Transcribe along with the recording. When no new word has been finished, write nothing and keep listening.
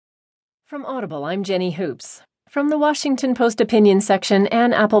From Audible, I'm Jenny Hoops. From the Washington Post opinion section,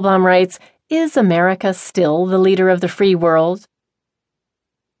 Anne Applebaum writes, "Is America still the leader of the free world?"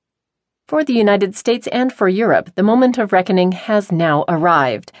 For the United States and for Europe, the moment of reckoning has now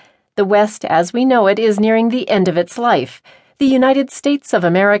arrived. The West, as we know it, is nearing the end of its life. The United States of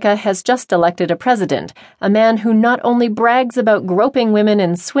America has just elected a president, a man who not only brags about groping women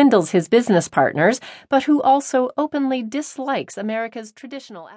and swindles his business partners, but who also openly dislikes America's traditional